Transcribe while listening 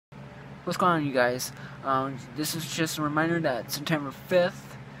What's going on, you guys? This is just a reminder that September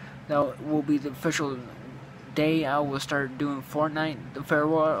 5th, that will be the official day I will start doing Fortnite, the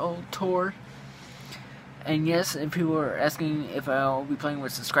farewell tour. And yes, if people are asking if I'll be playing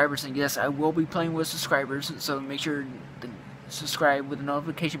with subscribers, and yes, I will be playing with subscribers. So make sure to subscribe with the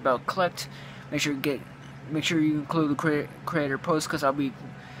notification bell clicked. Make sure you include the creator post, because I'll be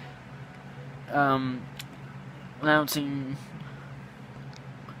announcing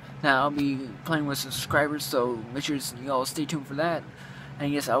now I'll be playing with subscribers, so make sure you all stay tuned for that.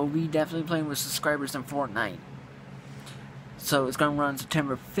 And yes, I will be definitely playing with subscribers in Fortnite. So it's going to run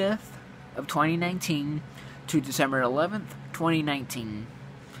September 5th of 2019 to December 11th, 2019.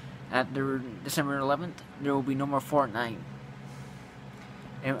 After December 11th, there will be no more Fortnite.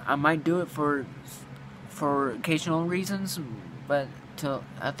 And I might do it for occasional reasons, but till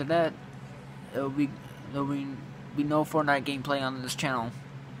after that, there'll be no Fortnite gameplay on this channel.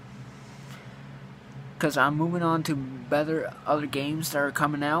 Because I'm moving on to other games that are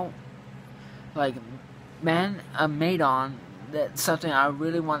coming out. Like, Maidon, that's something I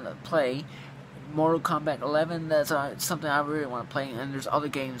really want to play. Mortal Kombat 11, that's something I really want to play. And there's other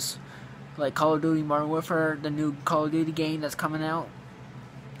games, like Call of Duty Modern Warfare, the new Call of Duty game that's coming out.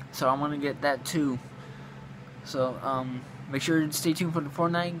 So I want to get that too. So, make sure to stay tuned for the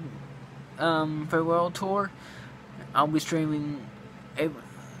Fortnite farewell tour. I'll be streaming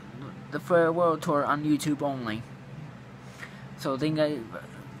the farewell tour on YouTube only. So thank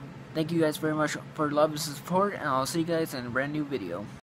you guys very much for love and support, and I'll see you guys in a brand new video.